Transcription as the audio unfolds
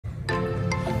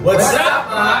What's up,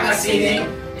 mga kasining?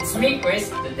 It's me,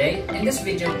 Chris. Today, in this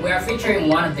video, we are featuring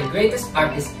one of the greatest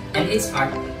artists and its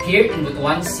art here in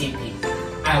Butuan City.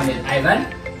 I'm with Ivan,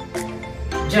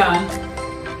 John,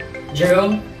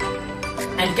 Jerome,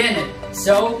 and Kenneth.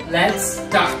 So, let's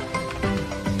start!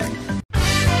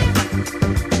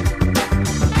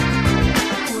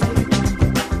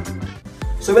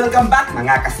 So welcome back,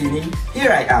 mga kasining.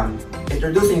 Here I am,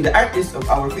 introducing the artist of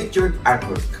our featured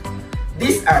artwork.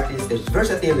 This artist is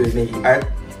versatile with making art.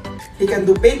 He can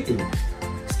do painting,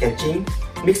 sketching,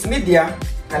 mixed media,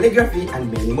 calligraphy,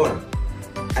 and many more.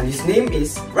 And his name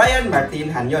is Ryan Martin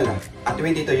Hanyola, a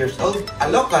 22 years old, a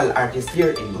local artist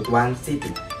here in Butuan City.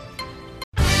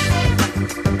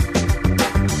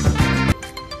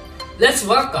 Let's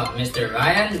welcome Mr.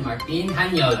 Ryan Martin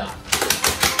Hanyola.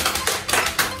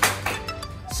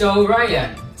 So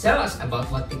Ryan, tell us about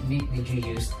what technique did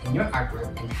you use in your artwork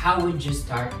and how would you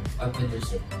start or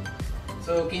produce it?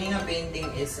 So, kini nga painting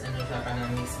is ano siya kanang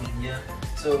mixed media.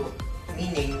 So,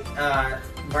 meaning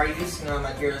various nga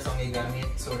materials ang gigamit.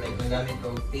 So, like nagamit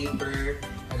ko paper,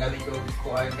 nagamit ko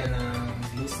kuan ka ng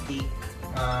glue stick,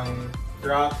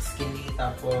 rocks kini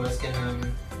tapos kanang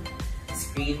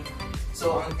screen.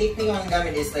 So, ang technique ang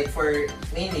gamit is like for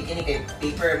mainly kini kay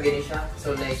paper ang gani siya.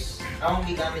 So, like ang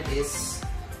gigamit is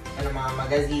kanang mga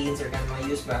magazines or kanang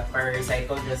mga use ba para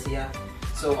recycle just siya.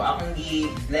 So, akong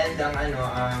gi-blend ang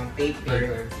ang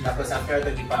paper. Tapos after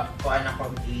ito, kuhaan ako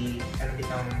anong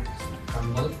bitang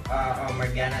crumble?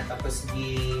 margana. Tapos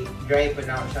gi-dry pa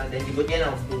na ako siya. Then, gibutyan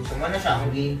ako glue. So, muna siya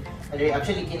akong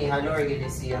actually, kinihalo or gini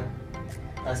siya.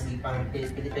 Tapos,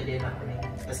 pilit-pilit ako na yun.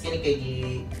 Tapos, kini kay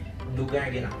gi-dugan or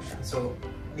gini ako siya. So,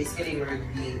 basically,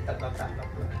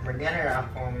 gi-taplap-taplap. Margana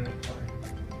akong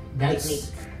technique.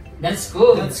 That's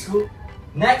cool. That's cool.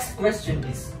 Next question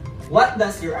is, what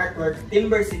does your artwork,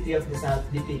 Timber City of the South,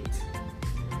 depict?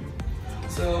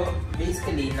 So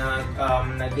basically,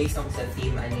 nag-base ako sa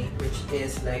theme which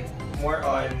is like more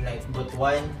on like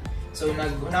Butuan. So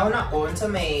nag-una ko sa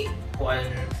may kuan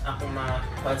akong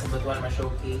kuan sa Butuan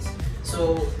ma-showcase.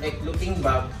 So like looking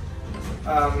back,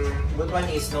 Butuan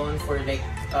is known for like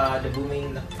the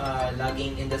booming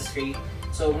logging industry.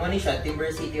 So mo ni siya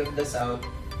Timber City of the South.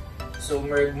 So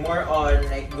more on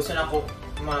like gusto na ko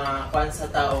makuan sa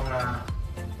tao nga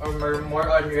or more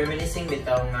on reminiscing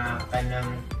bitaw nga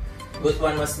kanang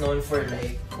Butuan was known for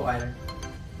like kuan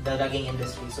the logging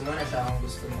industry. So muna siya ang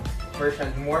gusto mo.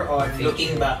 More on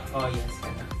looking back. Oh yes.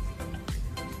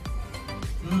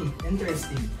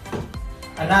 Interesting.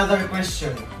 Another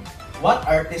question. What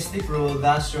artistic role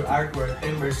does your artwork,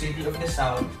 Timber City of the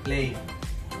South, play?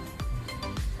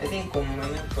 I think kung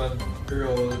may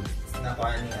role na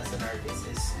kuan ni as an artist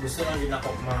is gusto lang din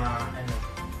ako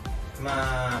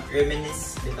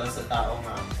ma-reminisce dito sa tao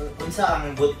nga kung sa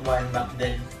ang Butuan back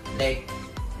then, like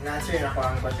na-answer na ko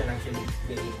ang question actually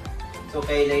really. So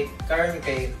kay like karon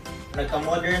kay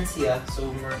nagka-modern siya, so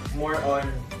more on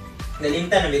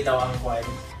nalimta na bitaw ang kuan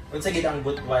kung sa gid ang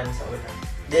Butuan sa una.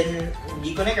 Then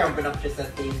gi-connect ang pinaka sa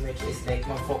theme which is like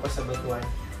mag-focus sa Butuan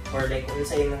or like kung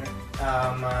sa imong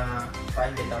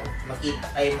kuan bitaw makita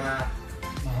ay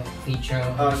feature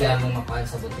yeah. Mo makuha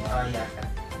sa Butuan. Yeah.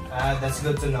 That's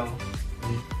good to know.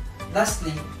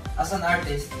 Lastly, as an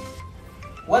artist,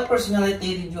 what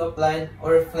personality did you apply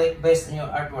or reflect based on your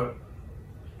artwork?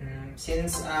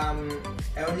 Since I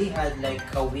only had like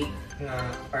a week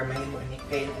nga para mahimo ni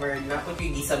kay na ko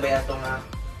yung gisabay ato nga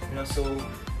so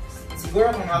siguro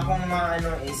kung akong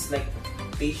is like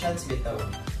patience bitaw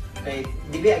kay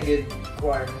di ba good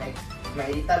kuan like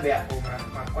maedita ba ako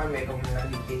kuan may kung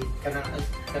nalipit kanang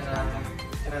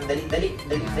dali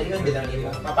on bitaw nimo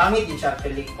mapangit yun siya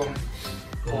actually kung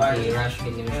rush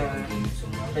din mo siya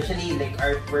especially like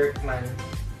artwork man.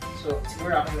 So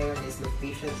siguro ako ngayon is like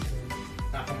patience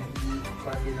na akong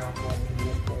kuan din ako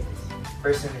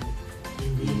personally.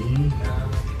 Indeed.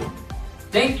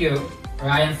 Thank you,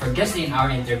 Ryan, for guesting in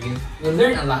our interview. We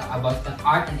learned a lot about the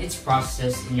art and its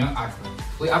process in your artwork.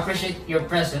 We appreciate your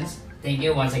presence. Thank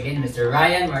you once again, Mr.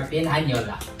 Ryan Martin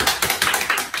Hanyola.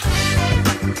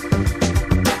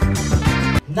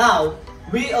 Now,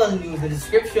 we all knew the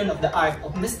description of the art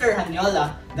of Mr.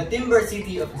 Hanyola, the Timber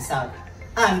City of the South.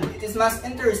 And it is most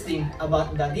interesting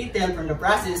about the detail from the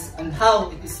process and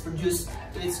how it is produced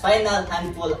to its final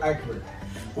handful artwork.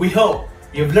 We hope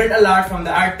you've learned a lot from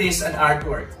the artist and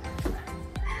artwork.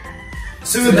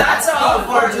 So that's all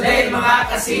for today,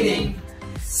 mga kasining.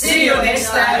 See you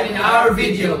next time in our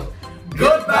video.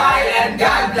 Goodbye and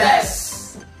God bless!